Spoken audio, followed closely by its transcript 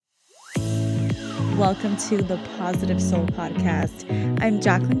welcome to the Positive Soul Podcast. I'm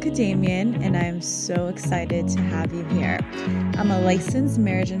Jacqueline Kadamian, and I'm so excited to have you here. I'm a licensed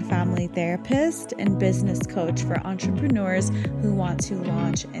marriage and family therapist and business coach for entrepreneurs who want to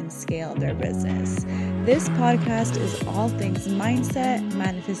launch and scale their business. This podcast is all things mindset,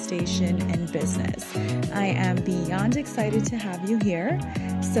 manifestation, and business. I am beyond excited to have you here,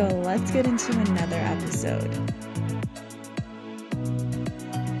 so let's get into another episode.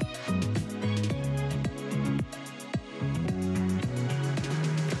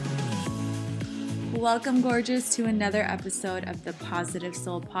 Welcome, gorgeous, to another episode of the Positive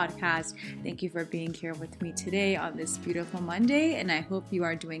Soul Podcast. Thank you for being here with me today on this beautiful Monday, and I hope you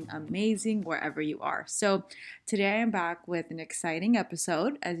are doing amazing wherever you are. So today I am back with an exciting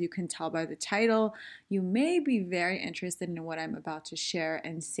episode. As you can tell by the title, you may be very interested in what I'm about to share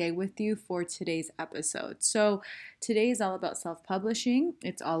and say with you for today's episode. So today is all about self-publishing.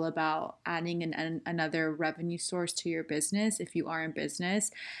 It's all about adding another revenue source to your business if you are in business.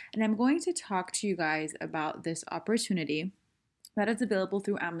 And I'm going to talk to you guys about this opportunity that is available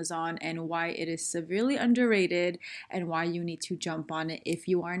through Amazon and why it is severely underrated and why you need to jump on it if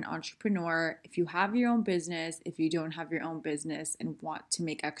you are an entrepreneur, if you have your own business, if you don't have your own business and want to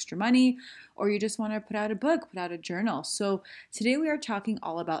make extra money, or you just want to put out a book, put out a journal. So today we are talking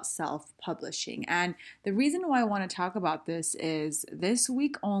all about self-publishing. And the reason why I want to talk about this is this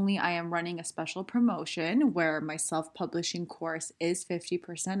week only I am running a special promotion where my self-publishing course is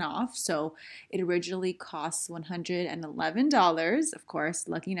 50% off. So it originally costs $111. Of course,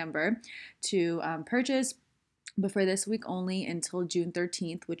 lucky number, to purchase. But for this week only until June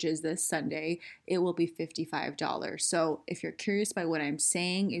 13th, which is this Sunday, it will be $55. So if you're curious by what I'm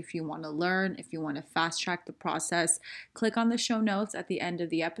saying, if you want to learn, if you want to fast track the process, click on the show notes at the end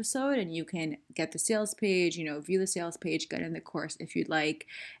of the episode and you can get the sales page, view the sales page, get in the course if you'd like,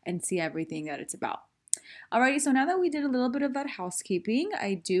 and see everything that it's about. Alrighty, so now that we did a little bit of that housekeeping,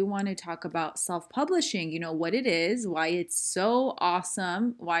 I do want to talk about self-publishing, what it is, why it's so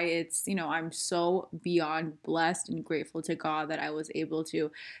awesome, why it's, I'm so beyond blessed and grateful to God that I was able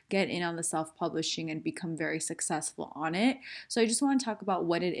to get in on the self-publishing and become very successful on it. So I just want to talk about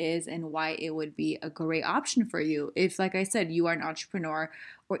what it is and why it would be a great option for you if, like I said, you are an entrepreneur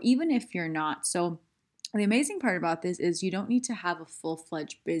or even if you're not. So the amazing part about this is you don't need to have a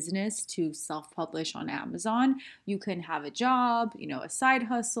full-fledged business to self-publish on Amazon. You can have a job, a side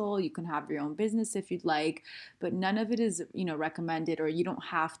hustle. You can have your own business if you'd like, but none of it is, recommended, or you don't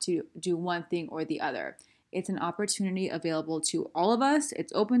have to do one thing or the other. It's an opportunity available to all of us.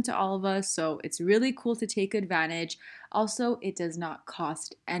 It's open to all of us, so it's really cool to take advantage. Also, it does not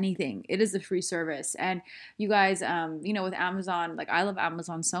cost anything. It is a free service. And you guys, with Amazon, I love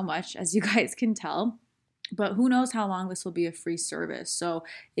Amazon so much, as you guys can tell. But who knows how long this will be a free service. So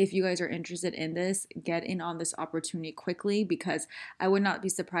if you guys are interested in this, get in on this opportunity quickly, because I would not be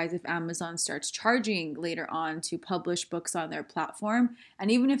surprised if Amazon starts charging later on to publish books on their platform. And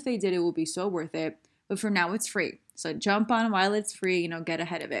even if they did, it will be so worth it. But for now, it's free. So jump on while it's free, get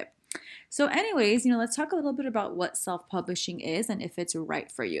ahead of it. So anyways, let's talk a little bit about what self-publishing is and if it's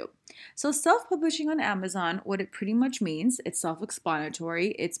right for you. So self-publishing on Amazon, what it pretty much means, it's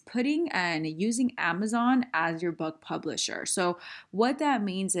self-explanatory. It's putting and using Amazon as your book publisher. So what that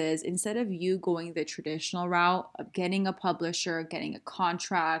means is instead of you going the traditional route of getting a publisher, getting a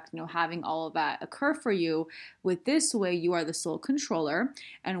contract, having all of that occur for you, with this way, you are the sole controller.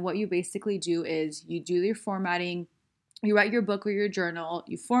 And what you basically do is you do your formatting. You write your book or your journal,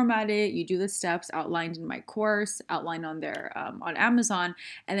 you format it, you do the steps outlined in my course, outlined on there on Amazon,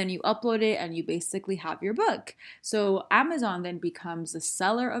 and then you upload it and you basically have your book. So Amazon then becomes the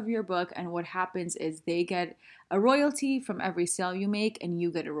seller of your book, and what happens is they get a royalty from every sale you make and you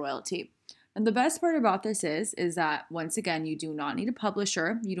get a royalty. And the best part about this is that, once again, you do not need a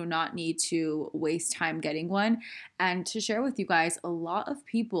publisher. You do not need to waste time getting one. And to share with you guys, a lot of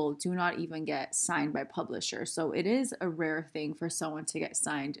people do not even get signed by publishers. So it is a rare thing for someone to get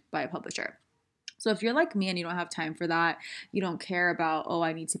signed by a publisher. So if you're like me and you don't have time for that, you don't care about,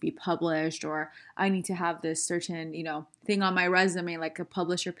 I need to be published, or I need to have this certain, thing on my resume, like a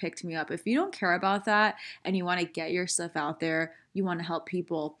publisher picked me up. If you don't care about that and you want to get your stuff out there, you want to help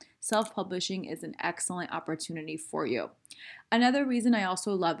people, self-publishing is an excellent opportunity for you. Another reason I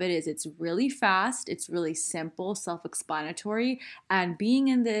also love it is it's really fast, it's really simple, self-explanatory, and being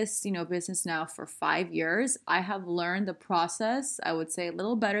in this, business now for 5 years, I have learned the process, I would say a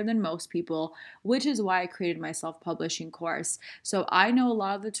little better than most people, which is why I created my self-publishing course. So I know a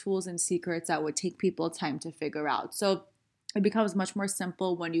lot of the tools and secrets that would take people time to figure out. So It becomes much more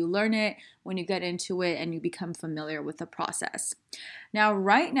simple when you learn it, when you get into it, and you become familiar with the process. Now,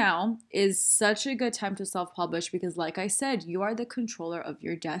 right now is such a good time to self-publish because, like I said, you are the controller of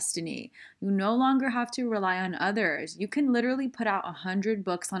your destiny. You no longer have to rely on others. You can literally put out 100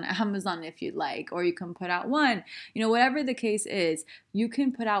 books on Amazon if you'd like, or you can put out one. Whatever the case is, you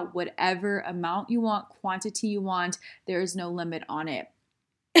can put out whatever amount you want, quantity you want. There is no limit on it.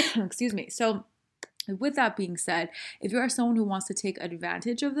 Excuse me. So, with that being said, if you are someone who wants to take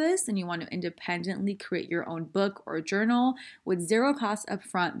advantage of this and you want to independently create your own book or journal with zero cost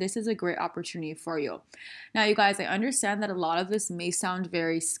upfront, this is a great opportunity for you. Now, you guys, I understand that a lot of this may sound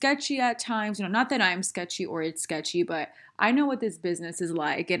very sketchy at times. Not that I'm sketchy or it's sketchy, but I know what this business is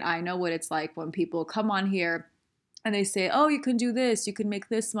like, and I know what it's like when people come on here and they say, oh, you can do this, you can make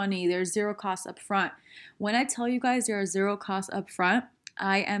this money, there's zero cost upfront. When I tell you guys there are zero cost upfront,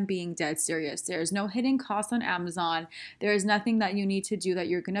 I am being dead serious. There's no hidden cost on Amazon. There is nothing that you need to do that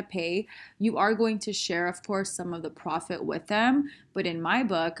you're going to pay. You are going to share, of course, some of the profit with them. But in my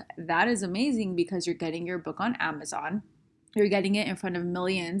book, that is amazing because you're getting your book on Amazon. You're getting it in front of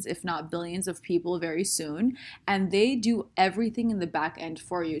millions, if not billions of people very soon. And they do everything in the back end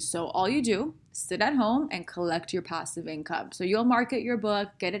for you. So all you do, sit at home and collect your passive income. So you'll market your book,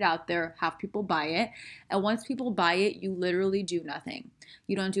 get it out there, have people buy it. And once people buy it, you literally do nothing.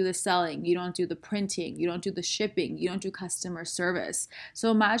 You don't do the selling, you don't do the printing, you don't do the shipping, you don't do customer service.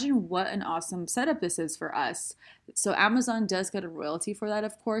 So imagine what an awesome setup this is for us. So Amazon does get a royalty for that,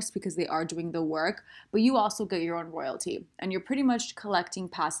 of course, because they are doing the work, but you also get your own royalty. And you're pretty much collecting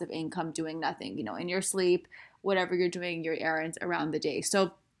passive income doing nothing, in your sleep, whatever you're doing, your errands around the day.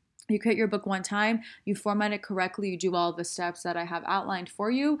 So you create your book one time, you format it correctly, you do all the steps that I have outlined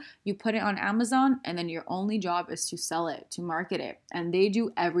for you, you put it on Amazon, and then your only job is to sell it, to market it, and they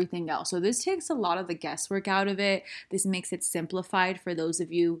do everything else. So this takes a lot of the guesswork out of it. This makes it simplified for those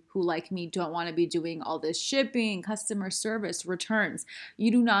of you who, like me, don't want to be doing all this shipping, customer service, returns. You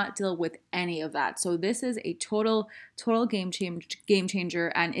do not deal with any of that. So this is a total game changer,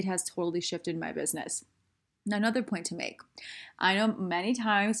 and it has totally shifted my business. Now, another point to make. I know many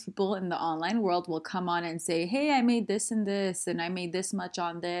times people in the online world will come on and say, hey, I made this and this, and I made this much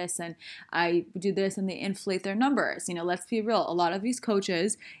on this, and I do this, and they inflate their numbers. Let's be real. A lot of these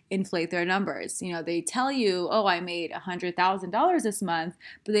coaches inflate their numbers. They tell you, oh, I made $100,000 this month,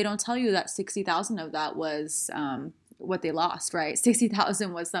 but they don't tell you that 60,000 of that was what they lost, right?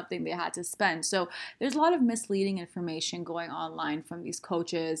 60,000 was something they had to spend. So there's a lot of misleading information going online from these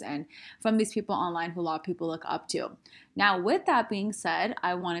coaches and from these people online who a lot of people look up to. Now, with that being said,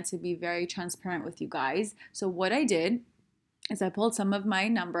 I wanted to be very transparent with you guys. So what I did is I pulled some of my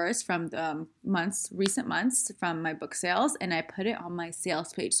numbers from the recent months from my book sales, and I put it on my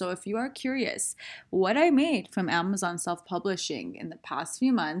sales page. So if you are curious what I made from Amazon self-publishing in the past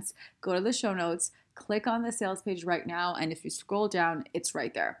few months, go to the show notes, click on the sales page right now, and if you scroll down, it's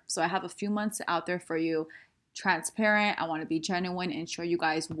right there. So I have a few months out there for you. Transparent. I want to be genuine and show you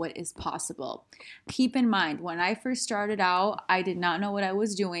guys what is possible. Keep in mind, when I first started out, I did not know what I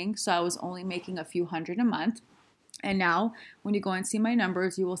was doing, so I was only making a few hundred a month. And now when you go and see my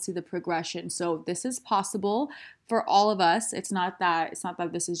numbers, you will see the progression. So this is possible for all of us. It's not that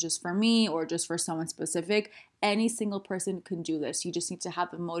this is just for me or just for someone specific. Any single person can do this. You just need to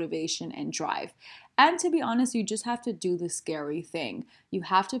have the motivation and drive. And to be honest, you just have to do the scary thing. You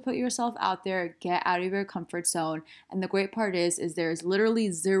have to put yourself out there, get out of your comfort zone. And the great part is there's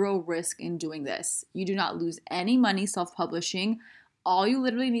literally zero risk in doing this. You do not lose any money self-publishing. All you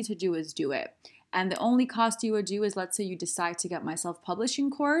literally need to do is do it. And the only cost you would do is, let's say you decide to get my self-publishing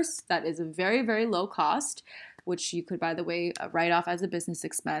course. That is a very, very low cost, which you could, by the way, write off as a business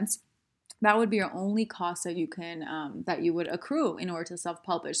expense. That would be your only cost that you would accrue in order to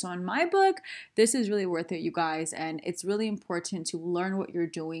self-publish. So in my book, this is really worth it, you guys. And it's really important to learn what you're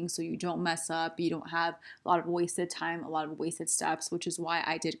doing so you don't mess up. You don't have a lot of wasted time, a lot of wasted steps, which is why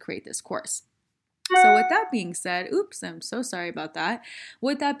I did create this course. So with that being said, I'm so sorry about that.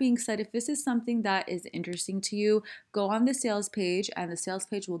 With that being said, if this is something that is interesting to you, go on the sales page, and the sales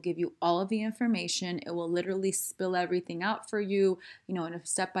page will give you all of the information. It will literally spill everything out for you, in a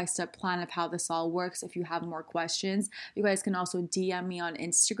step-by-step plan of how this all works. If you have more questions, you guys can also DM me on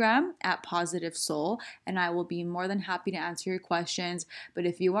Instagram at Positive Soul, and I will be more than happy to answer your questions. But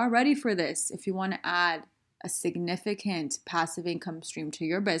if you are ready for this, if you want to add a significant passive income stream to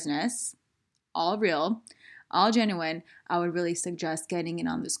your business, all real, all genuine, I would really suggest getting in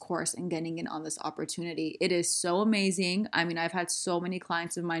on this course and getting in on this opportunity. It is so amazing. I mean, I've had so many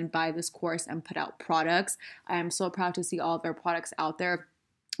clients of mine buy this course and put out products. I am so proud to see all of their products out there.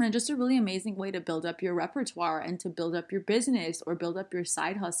 and just a really amazing way to build up your repertoire and to build up your business or build up your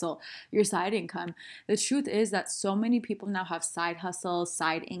side hustle, your side income. The truth is that so many people now have side hustles,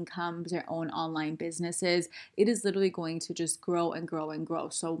 side incomes, their own online businesses. It is literally going to just grow and grow and grow.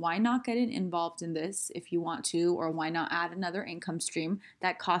 So why not get involved in this if you want to, or why not add another income stream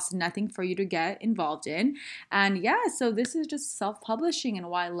that costs nothing for you to get involved in? And yeah, so this is just self-publishing and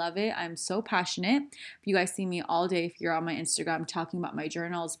why I love it. I'm so passionate. If you guys see me all day, if you're on my Instagram talking about my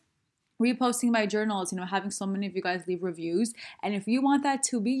journals, reposting my journals, having so many of you guys leave reviews. And if you want that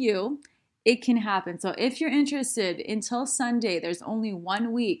to be you, it can happen. So if you're interested, until Sunday, there's only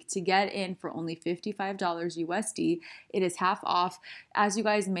 1 week to get in for only $55 USD. It is half off. As you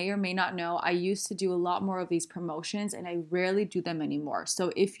guys may or may not know, I used to do a lot more of these promotions and I rarely do them anymore.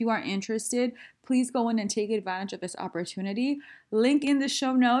 So if you are interested, please go in and take advantage of this opportunity. Link in the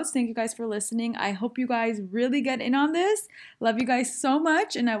show notes. Thank you guys for listening. I hope you guys really get in on this. Love you guys so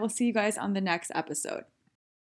much, and I will see you guys on the next episode.